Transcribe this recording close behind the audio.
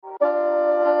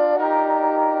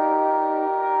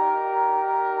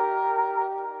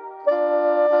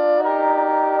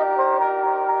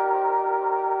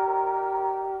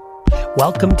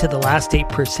Welcome to the Last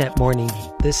 8% Morning.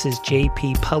 This is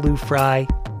JP Palufry.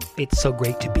 It's so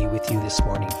great to be with you this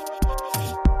morning.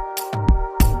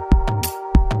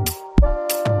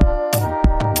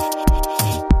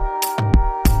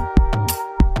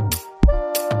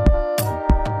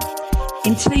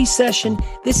 In today's session,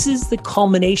 this is the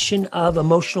culmination of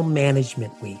Emotional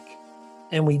Management Week,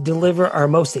 and we deliver our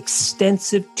most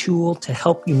extensive tool to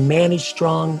help you manage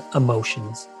strong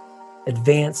emotions,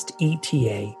 Advanced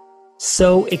ETA.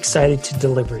 So excited to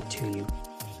deliver it to you.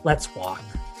 Let's walk.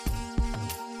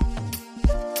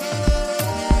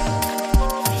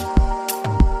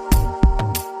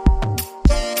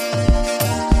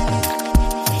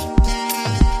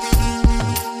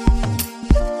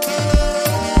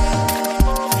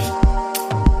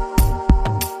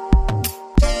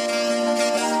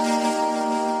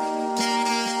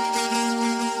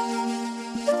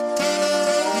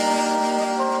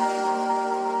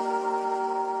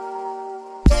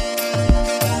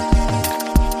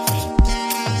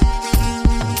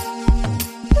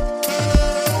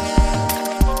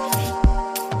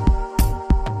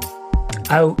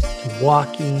 Out and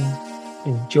walking,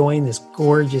 enjoying this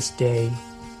gorgeous day,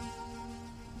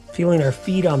 feeling our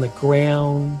feet on the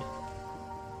ground,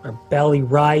 our belly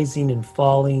rising and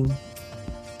falling.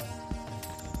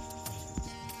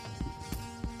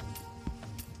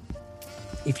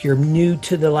 If you're new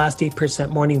to the Last 8%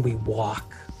 Morning, we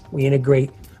walk. We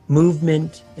integrate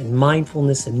movement and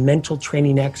mindfulness and mental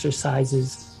training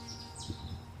exercises.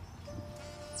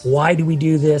 Why do we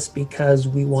do this? Because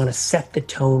we want to set the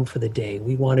tone for the day.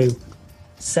 We want to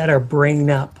set our brain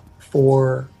up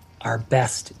for our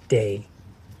best day.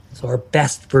 So our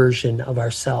best version of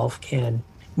ourselves can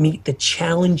meet the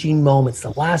challenging moments,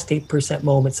 the last 8%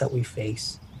 moments that we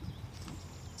face,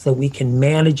 so that we can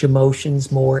manage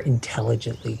emotions more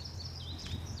intelligently,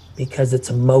 because it's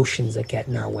emotions that get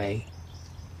in our way.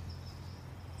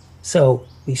 So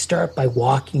we start by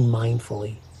walking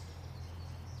mindfully,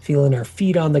 feeling our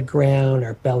feet on the ground,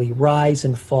 our belly rise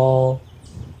and fall,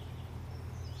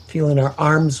 feeling our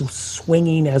arms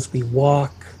swinging as we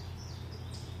walk,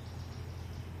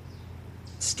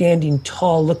 standing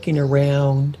tall, looking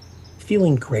around,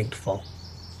 feeling grateful.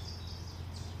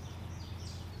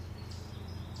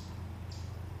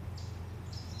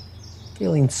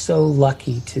 Feeling so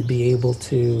lucky to be able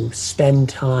to spend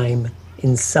time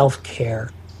in self-care,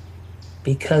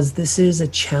 because this is a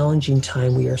challenging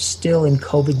time. We are still in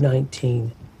COVID-19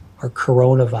 or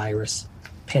coronavirus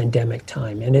pandemic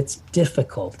time, and it's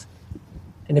difficult.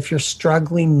 And if you're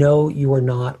struggling, know you are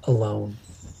not alone.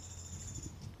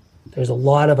 There's a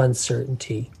lot of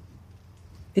uncertainty.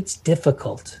 It's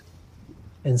difficult.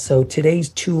 And so today's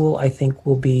tool, I think,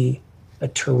 will be a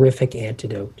terrific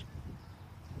antidote.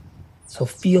 So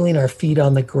feeling our feet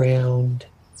on the ground,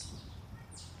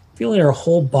 feeling our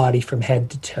whole body from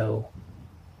head to toe,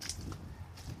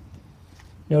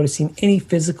 noticing any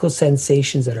physical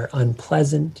sensations that are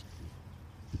unpleasant.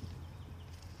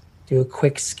 Do a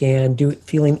quick scan.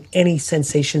 Feeling any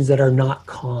sensations that are not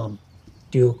calm.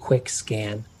 Do a quick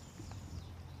scan.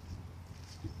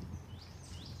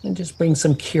 And just bring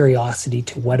some curiosity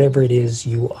to whatever it is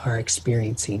you are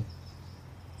experiencing.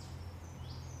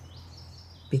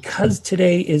 Because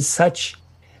today is such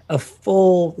a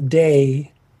full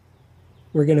day,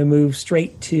 we're going to move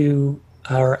straight to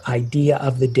our idea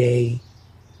of the day,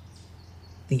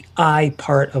 the I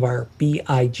part of our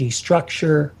BIG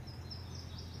structure,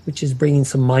 which is bringing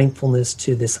some mindfulness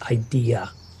to this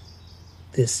idea,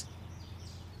 this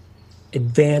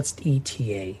advanced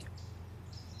ETA.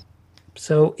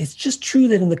 So it's just true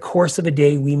that in the course of a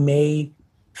day, we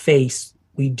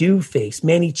do face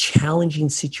many challenging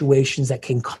situations that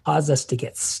can cause us to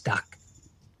get stuck,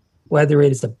 whether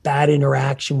it is a bad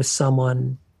interaction with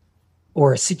someone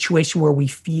or a situation where we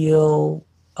feel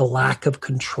a lack of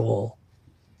control.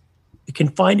 We can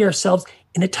find ourselves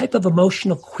in a type of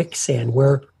emotional quicksand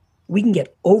where we can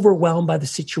get overwhelmed by the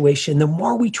situation. The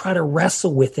more we try to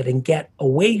wrestle with it and get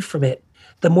away from it,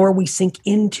 the more we sink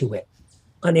into it,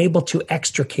 unable to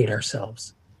extricate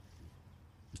ourselves.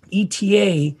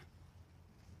 ETA,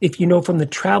 if you know from the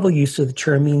travel use of the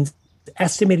term, means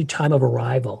estimated time of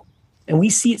arrival. And we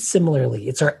see it similarly.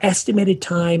 It's our estimated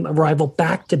time of arrival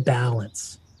back to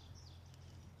balance.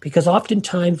 Because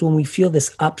oftentimes when we feel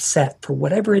this upset for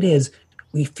whatever it is,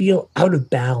 we feel out of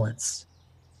balance.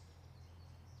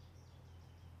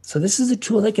 So this is a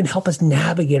tool that can help us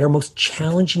navigate our most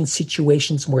challenging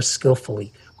situations more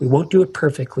skillfully. We won't do it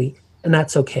perfectly, and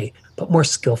that's okay, but more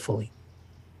skillfully.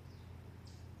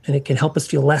 And it can help us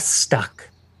feel less stuck,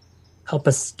 help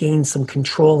us gain some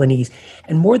control and ease.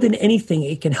 And more than anything,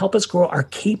 it can help us grow our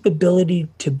capability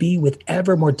to be with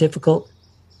ever more difficult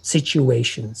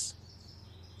situations.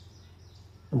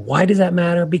 And why does that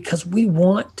matter? Because we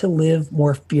want to live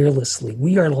more fearlessly.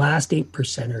 We are last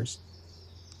 8%ers.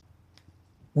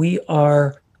 We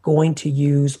are going to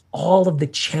use all of the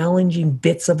challenging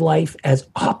bits of life as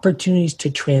opportunities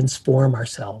to transform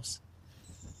ourselves.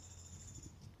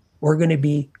 We're going to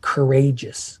be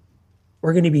courageous.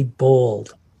 We're going to be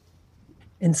bold.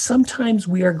 And sometimes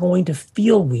we are going to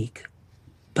feel weak,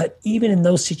 but even in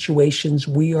those situations,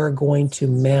 we are going to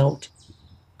mount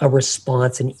a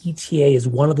response, and ETA is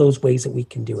one of those ways that we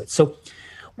can do it. So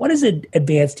what is an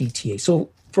advanced ETA? So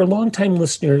for longtime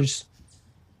listeners,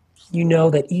 you know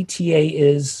that ETA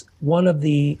is one of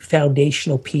the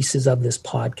foundational pieces of this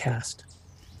podcast.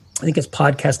 I think it's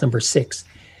podcast number 6,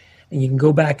 and you can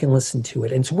go back and listen to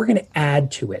it. And so we're going to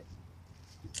add to it.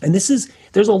 And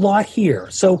there's a lot here.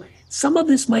 So some of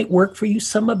this might work for you,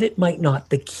 some of it might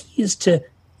not. The key is to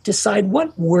decide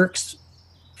what works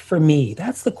for me.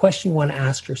 That's the question you want to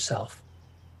ask yourself.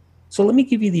 So let me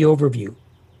give you the overview.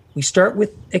 We start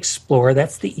with explore,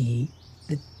 that's the E.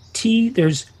 The T,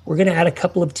 we're going to add a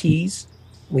couple of T's.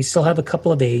 We still have a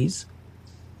couple of A's.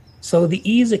 So the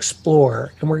E is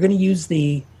explore, and we're going to use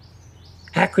the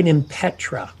acronym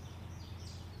PETRA.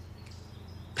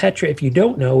 Petra, if you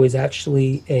don't know, is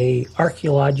actually a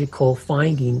archaeological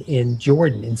finding in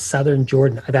Jordan, in southern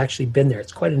Jordan. I've actually been there.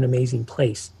 It's quite an amazing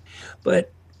place.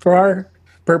 But for our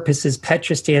purposes,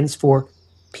 Petra stands for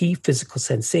P, physical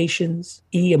sensations,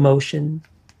 E, emotion,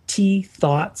 T,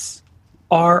 thoughts,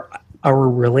 R, our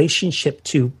relationship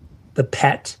to the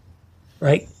pet,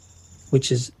 right?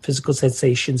 Which is physical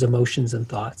sensations, emotions, and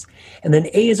thoughts. And then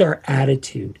A is our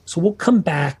attitude. So we'll come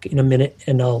back in a minute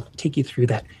and I'll take you through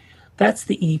that. That's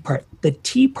the E part. The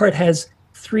T part has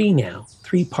 3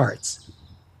 parts.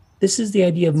 This is the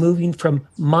idea of moving from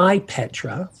my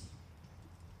Petra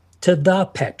to the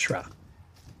Petra.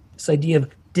 This idea of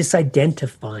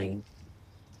disidentifying.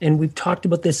 And we've talked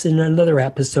about this in another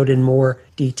episode in more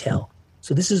detail.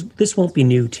 So this won't be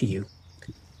new to you.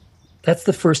 That's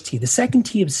the first T. The second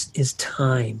T is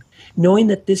time. Knowing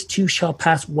that this too shall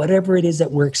pass, whatever it is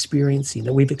that we're experiencing,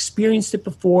 that we've experienced it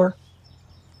before,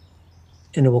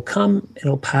 and it will come and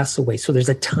it'll pass away. So there's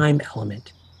a time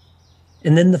element.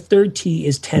 And then the third T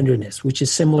is tenderness, which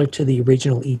is similar to the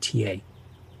original ETA,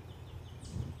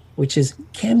 which is,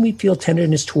 can we feel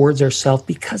tenderness towards ourselves?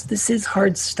 Because this is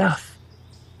hard stuff.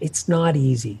 It's not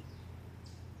easy.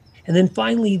 And then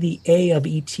finally, the A of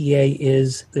ETA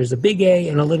is, there's a big A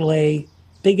and a little a.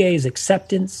 Big A is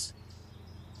acceptance,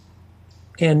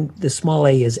 and the small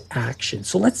a is action.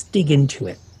 So let's dig into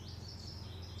it.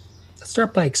 Let's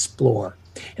start by explore.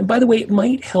 And by the way, it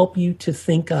might help you to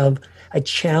think of a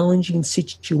challenging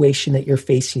situation that you're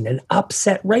facing, an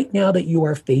upset right now that you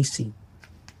are facing.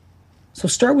 So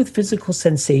start with physical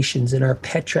sensations in our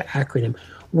PETRA acronym.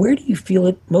 Where do you feel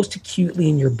it most acutely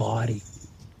in your body?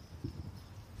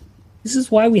 This is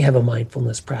why we have a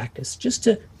mindfulness practice, just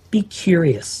to be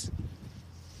curious,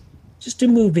 just to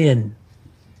move in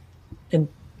and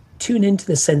tune into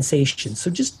the sensation.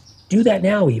 So just do that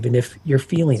now, even if you're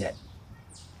feeling it.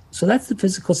 So that's the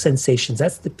physical sensations.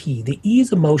 That's the P. The E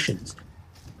is emotions.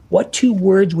 What 2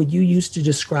 words would you use to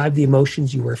describe the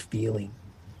emotions you are feeling?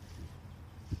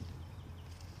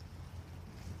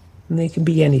 And they can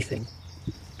be anything.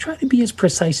 Try to be as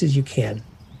precise as you can.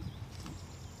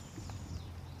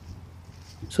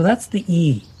 So that's the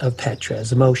E of Petra,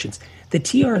 as emotions. The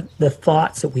T are the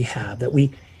thoughts that we have, that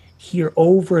we hear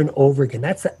over and over again.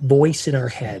 That's that voice in our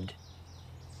head.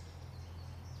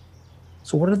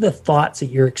 So what are the thoughts that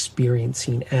you're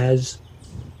experiencing as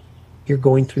you're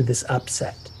going through this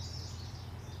upset?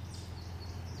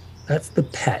 That's the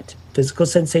PET, physical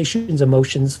sensations,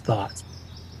 emotions, thoughts.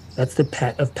 That's the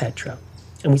PET of Petra.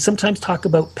 And we sometimes talk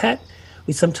about PET,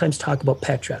 we sometimes talk about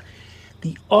Petra.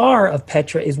 The R of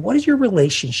Petra is, what is your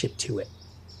relationship to it?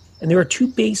 And there are 2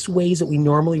 base ways that we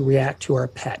normally react to our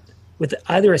pet, with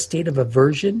either a state of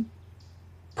aversion,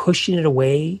 pushing it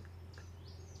away,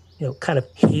 kind of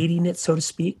hating it, so to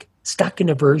speak, stuck in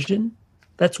aversion.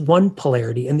 That's one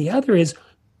polarity. And the other is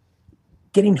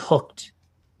getting hooked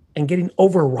and getting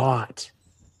overwrought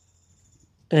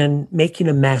and making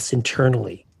a mess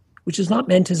internally, which is not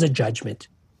meant as a judgment.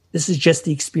 This is just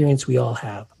the experience we all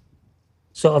have.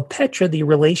 So of Petra, the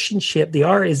relationship, the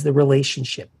R is the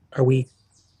relationship. Are we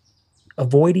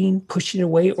avoiding, pushing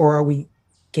away, or are we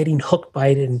getting hooked by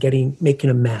it and making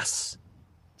a mess?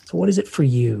 So what is it for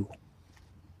you?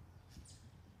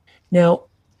 Now,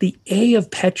 the A of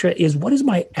Petra is, what is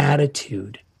my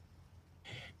attitude?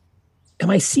 Am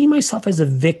I seeing myself as a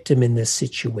victim in this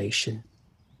situation?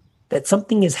 That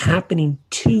something is happening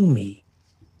to me?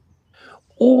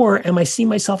 Or am I seeing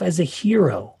myself as a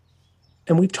hero?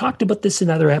 And we've talked about this in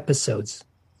other episodes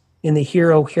in the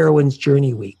Heroine's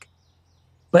Journey Week.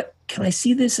 But can I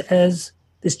see this as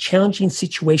this challenging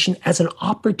situation as an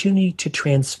opportunity to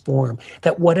transform?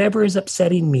 That whatever is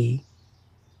upsetting me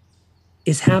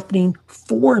is happening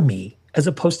for me as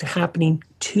opposed to happening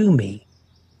to me.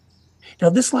 Now,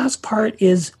 this last part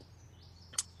is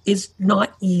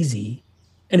not easy,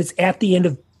 and it's at the end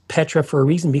of Petra for a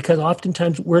reason, because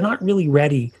oftentimes we're not really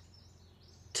ready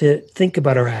to think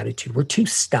about our attitude. We're too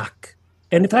stuck.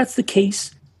 And if that's the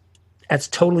case, that's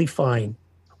totally fine.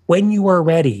 When you are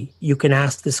ready, you can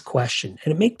ask this question,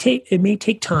 and it may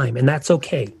take time, and that's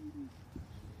okay.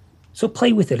 So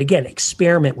play with it. Again,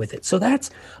 experiment with it. So that's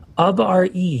of our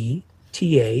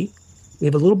ETA. We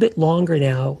have a little bit longer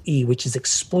now, E, which is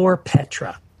explore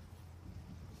Petra.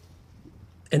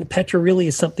 And Petra really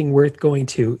is something worth going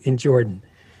to in Jordan.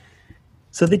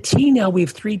 So the T now, we have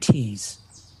 3 T's.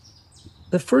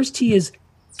 The first T is,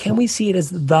 can we see it as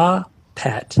the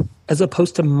pet as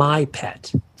opposed to my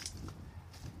pet?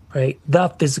 Right? The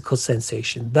physical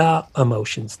sensation, the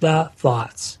emotions, the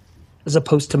thoughts, as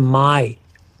opposed to my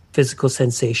physical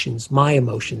sensations, my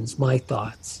emotions, my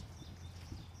thoughts.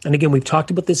 And again, we've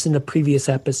talked about this in a previous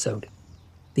episode.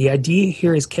 The idea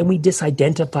here is, can we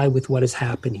disidentify with what is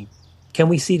happening? Can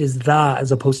we see it as the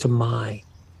as opposed to my?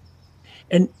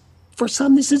 And for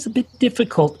some, this is a bit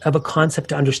difficult of a concept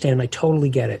to understand. I totally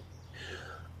get it.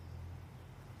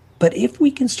 But if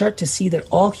we can start to see that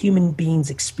all human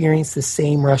beings experience the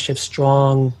same rush of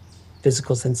strong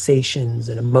physical sensations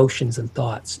and emotions and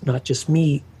thoughts, not just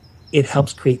me, it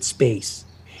helps create space.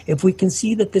 If we can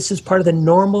see that this is part of the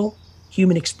normal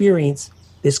human experience,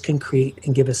 this can create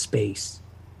and give us space.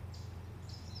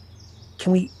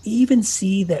 Can we even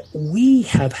see that we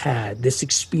have had this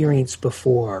experience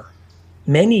before,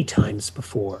 many times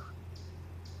before,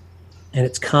 and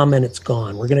it's come and it's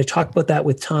gone? We're going to talk about that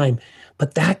with time,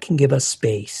 but that can give us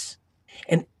space.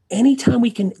 And anytime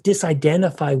we can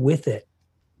disidentify with it,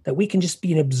 that we can just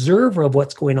be an observer of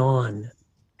what's going on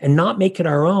and not make it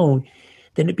our own,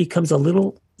 then it becomes a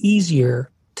little easier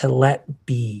to let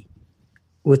be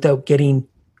without getting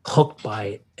hooked by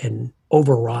it and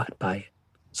overwrought by it.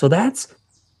 So that's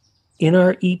in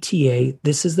our ETA.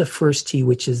 This is the first T,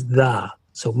 which is the.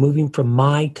 So moving from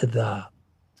my to the.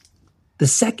 The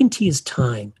second T is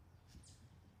time.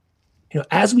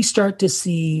 As we start to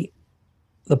see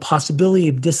the possibility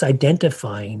of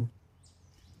disidentifying,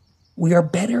 we are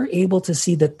better able to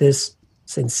see that this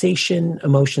sensation,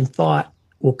 emotion, thought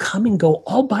will come and go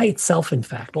all by itself, in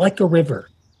fact, like a river.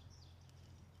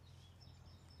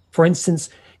 For instance,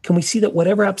 can we see that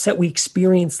whatever upset we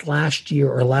experienced last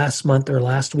year or last month or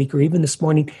last week or even this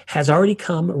morning has already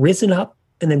come, risen up,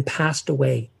 and then passed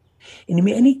away? And in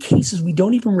many cases, we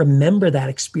don't even remember that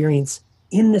experience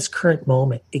in this current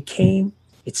moment. It came,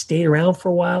 it stayed around for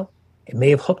a while. It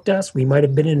may have hooked us. We might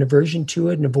have been in aversion to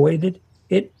it and avoided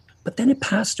it, but then it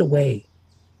passed away.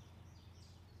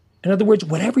 In other words,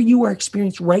 whatever you are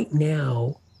experiencing right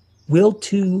now will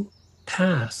too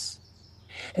pass.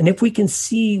 And if we can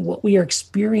see what we are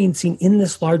experiencing in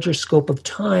this larger scope of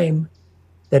time,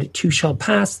 that it too shall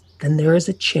pass, then there is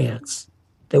a chance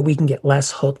that we can get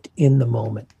less hooked in the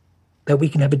moment, that we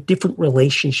can have a different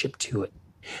relationship to it,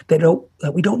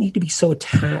 that we don't need to be so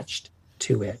attached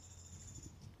to it.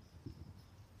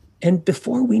 And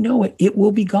before we know it, it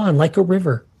will be gone like a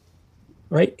river,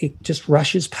 right? It just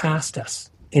rushes past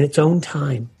us in its own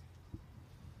time.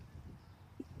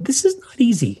 This is not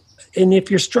easy. And if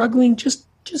you're struggling, just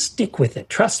stick with it.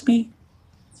 Trust me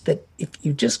that if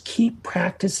you just keep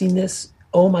practicing this,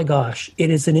 oh my gosh, it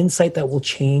is an insight that will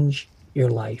change your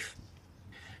life.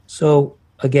 So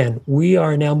again, we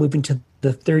are now moving to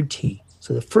the third T.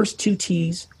 So the first 2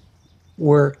 T's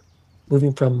were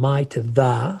moving from my to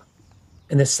the,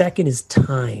 and the second is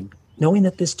time, knowing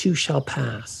that this too shall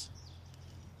pass.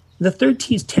 The third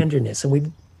T is tenderness, and we've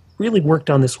really worked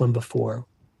on this one before,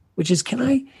 which is,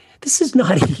 this is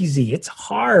not easy. It's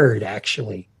hard,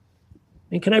 actually.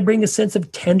 And can I bring a sense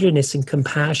of tenderness and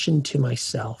compassion to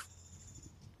myself?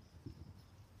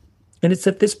 And it's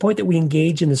at this point that we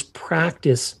engage in this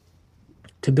practice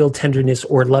to build tenderness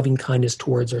or loving kindness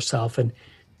towards ourselves.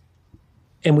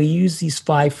 And we use these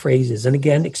 5 phrases. And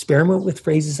again, experiment with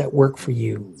phrases that work for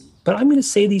you. But I'm going to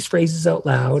say these phrases out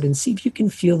loud and see if you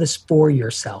can feel this for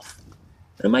yourself.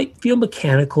 It might feel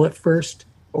mechanical at first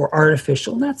or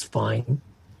artificial, and that's fine.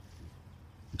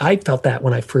 I felt that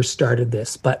when I first started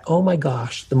this, but oh my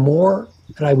gosh, the more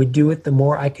that I would do it, the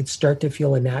more I could start to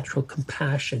feel a natural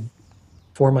compassion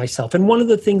for myself. And one of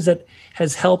the things that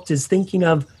has helped is thinking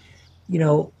of,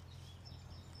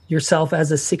 yourself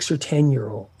as a 6 or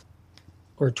 10-year-old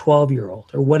or a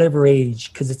 12-year-old or whatever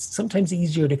age, because it's sometimes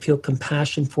easier to feel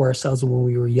compassion for ourselves when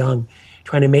we were young,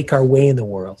 trying to make our way in the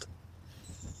world.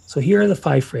 So here are the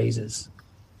 5 phrases.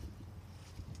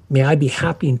 May I be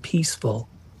happy and peaceful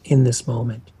in this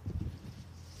moment.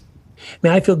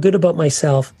 May I feel good about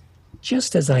myself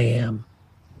just as I am.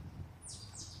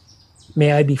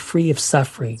 May I be free of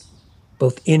suffering,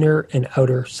 both inner and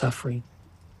outer suffering.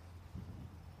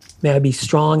 May I be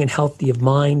strong and healthy of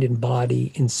mind and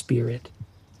body and spirit.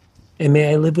 And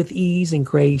may I live with ease and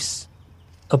grace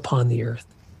upon the earth.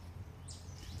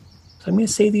 So I'm going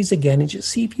to say these again and just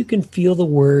see if you can feel the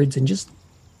words and just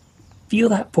feel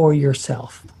that for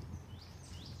yourself.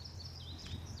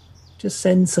 Just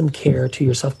send some care to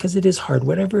yourself because it is hard.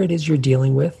 Whatever it is you're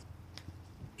dealing with,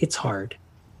 it's hard.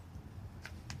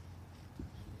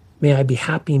 May I be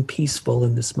happy and peaceful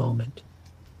in this moment.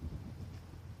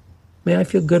 May I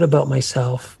feel good about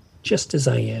myself just as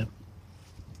I am.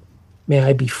 May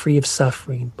I be free of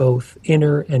suffering, both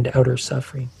inner and outer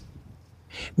suffering.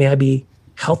 May I be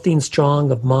healthy and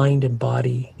strong of mind and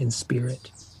body and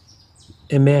spirit.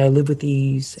 And may I live with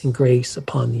ease and grace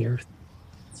upon the earth.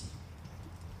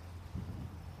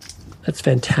 That's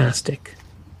fantastic.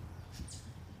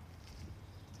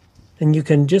 And you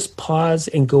can just pause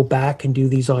and go back and do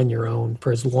these on your own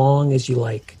for as long as you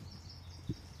like.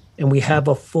 And we have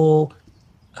a full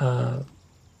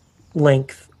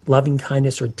length loving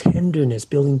kindness or tenderness,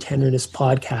 building tenderness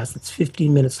podcast that's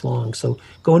 15 minutes long. So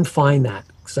go and find that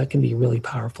because that can be really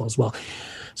powerful as well.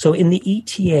 So in the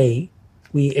ETA,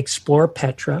 we explore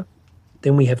Petra.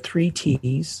 Then we have 3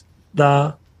 T's,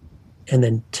 the, and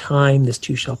then time, this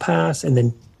too shall pass, and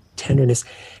then tenderness.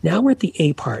 Now we're at the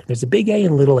A part. There's a big A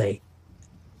and little a.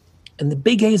 And the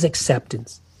big A is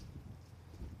acceptance.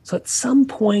 So at some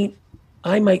point,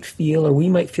 I might feel, or we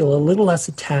might feel a little less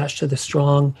attached to the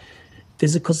strong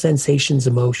physical sensations,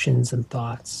 emotions, and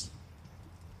thoughts.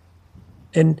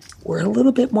 And we're a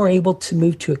little bit more able to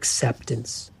move to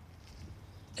acceptance.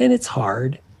 And it's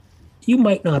hard. You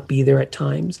might not be there at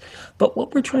times, but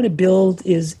what we're trying to build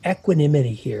is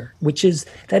equanimity here, which is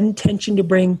that intention to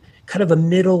bring kind of a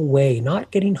middle way, not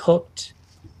getting hooked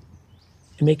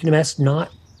and making a mess,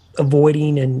 not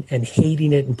avoiding and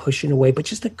hating it and pushing away, but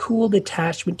just a cool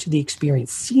detachment to the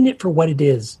experience, seeing it for what it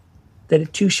is, that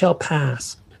it too shall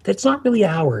pass, that's not really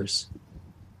ours,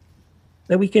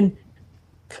 that we can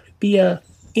be a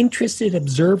interested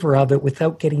observer of it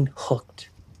without getting hooked.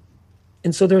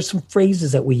 And so there's some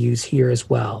phrases that we use here as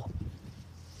well.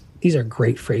 These are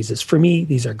great phrases. For me,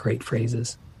 these are great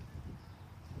phrases.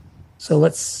 So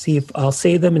let's see if I'll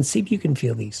say them and see if you can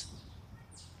feel these.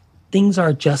 Things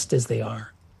are just as they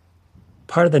are.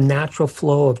 Part of the natural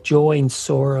flow of joy and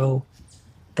sorrow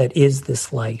that is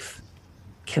this life.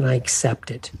 Can I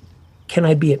accept it? Can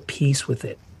I be at peace with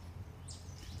it?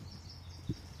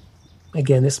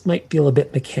 Again, this might feel a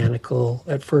bit mechanical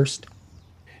at first.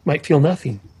 Might feel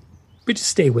nothing, but just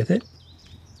stay with it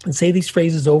and say these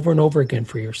phrases over and over again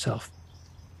for yourself.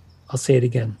 I'll say it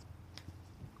again.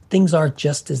 Things are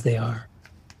just as they are.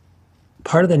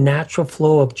 Part of the natural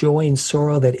flow of joy and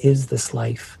sorrow that is this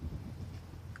life.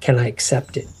 Can I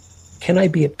accept it? Can I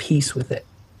be at peace with it?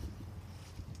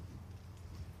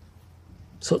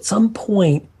 So at some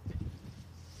point,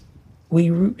 we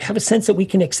have a sense that we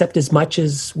can accept as much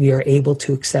as we are able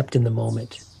to accept in the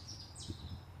moment.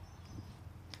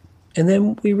 And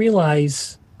then we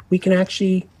realize we can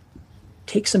actually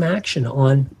take some action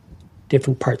on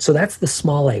different parts. So that's the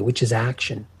small a, which is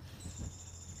action.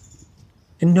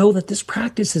 And know that this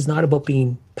practice is not about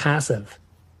being passive.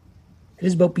 It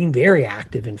is about being very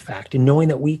active, in fact, and knowing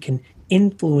that we can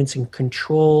influence and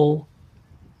control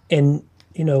and,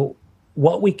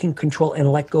 what we can control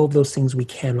and let go of those things we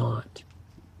cannot.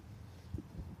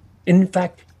 And in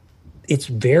fact, it's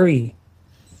very,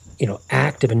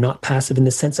 active and not passive in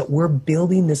the sense that we're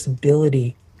building this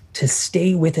ability to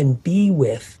stay with and be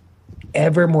with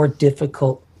ever more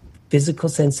difficult physical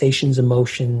sensations,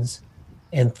 emotions,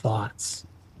 and thoughts.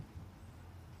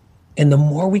 And the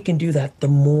more we can do that, the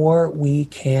more we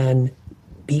can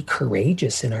be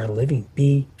courageous in our living,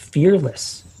 be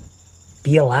fearless,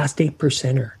 be a last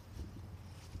 8%er.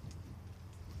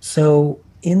 So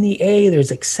in the A, there's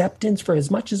acceptance for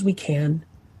as much as we can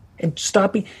and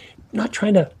stopping, not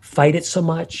trying to fight it so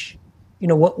much.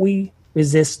 What we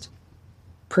resist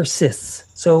persists.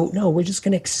 So no, we're just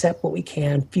going to accept what we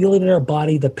can, feel it in our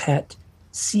body, the pet,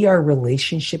 see our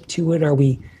relationship to it. Are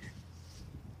we,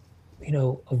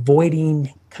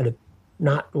 avoiding, kind of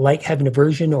not like having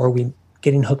aversion, or are we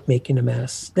getting hooked, making a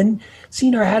mess. Then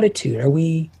seeing our attitude. Are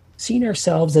we seeing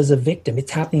ourselves as a victim?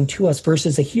 It's happening to us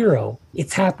versus a hero.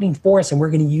 It's happening for us, and we're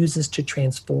going to use this to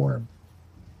transform.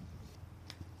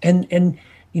 And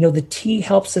the T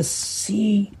helps us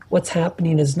see what's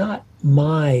happening as not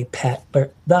my pet,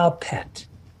 but the pet.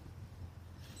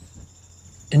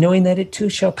 And knowing that it too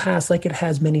shall pass like it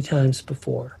has many times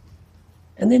before.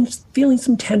 And then feeling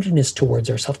some tenderness towards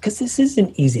ourselves, because this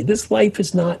isn't easy. This life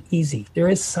is not easy. There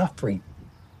is suffering.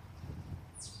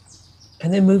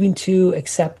 And then moving to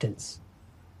acceptance.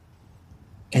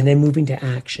 And then moving to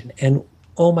action. And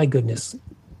oh my goodness,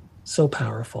 so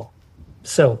powerful.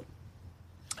 So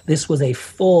this was a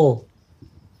full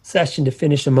session to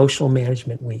finish Emotional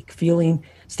Management Week.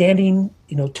 Standing,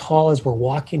 tall as we're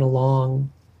walking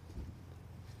along,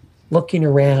 looking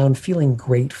around, feeling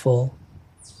grateful,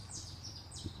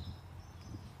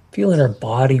 feeling our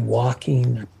body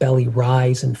walking, our belly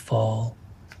rise and fall,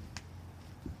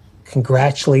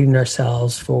 congratulating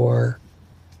ourselves for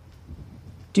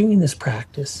doing this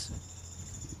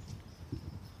practice,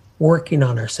 working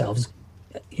on ourselves,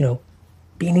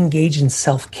 being engaged in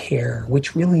self-care,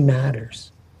 which really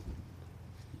matters.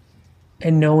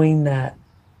 And knowing that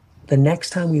the next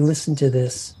time we listen to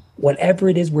this, whatever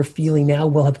it is we're feeling now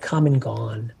will have come and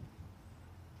gone.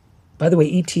 By the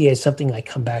way, ETA is something I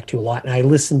come back to a lot, and I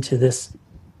listen to this,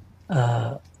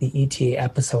 the ETA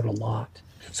episode a lot.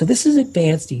 So this is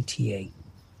advanced ETA.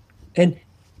 And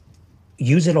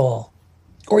use it all,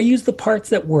 or use the parts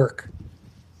that work.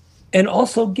 And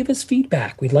also give us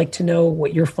feedback. We'd like to know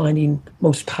what you're finding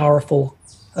most powerful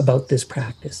about this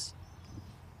practice.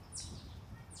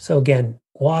 So again,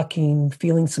 walking,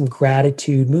 feeling some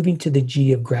gratitude, moving to the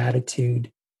G of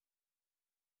gratitude,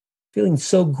 feeling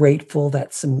so grateful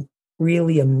that some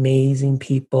really amazing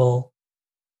people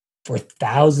for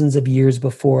thousands of years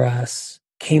before us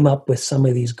came up with some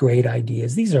of these great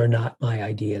ideas. These are not my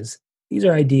ideas. These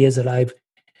are ideas that I've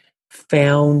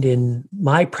found in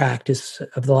my practice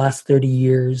of the last 30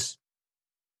 years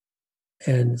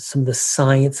and some of the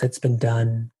science that's been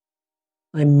done.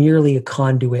 I'm merely a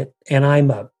conduit, and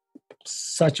I'm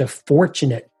such a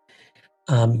fortunate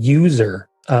user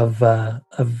of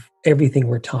everything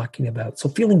we're talking about. So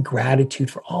feeling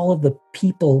gratitude for all of the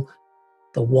people,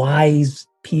 the wise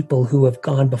people who have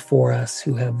gone before us,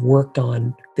 who have worked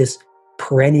on this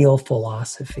perennial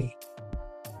philosophy.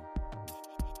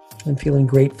 And feeling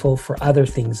grateful for other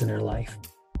things in our life.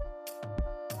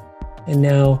 And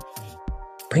now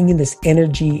bringing this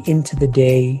energy into the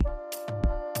day.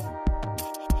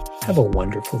 Have a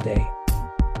wonderful day.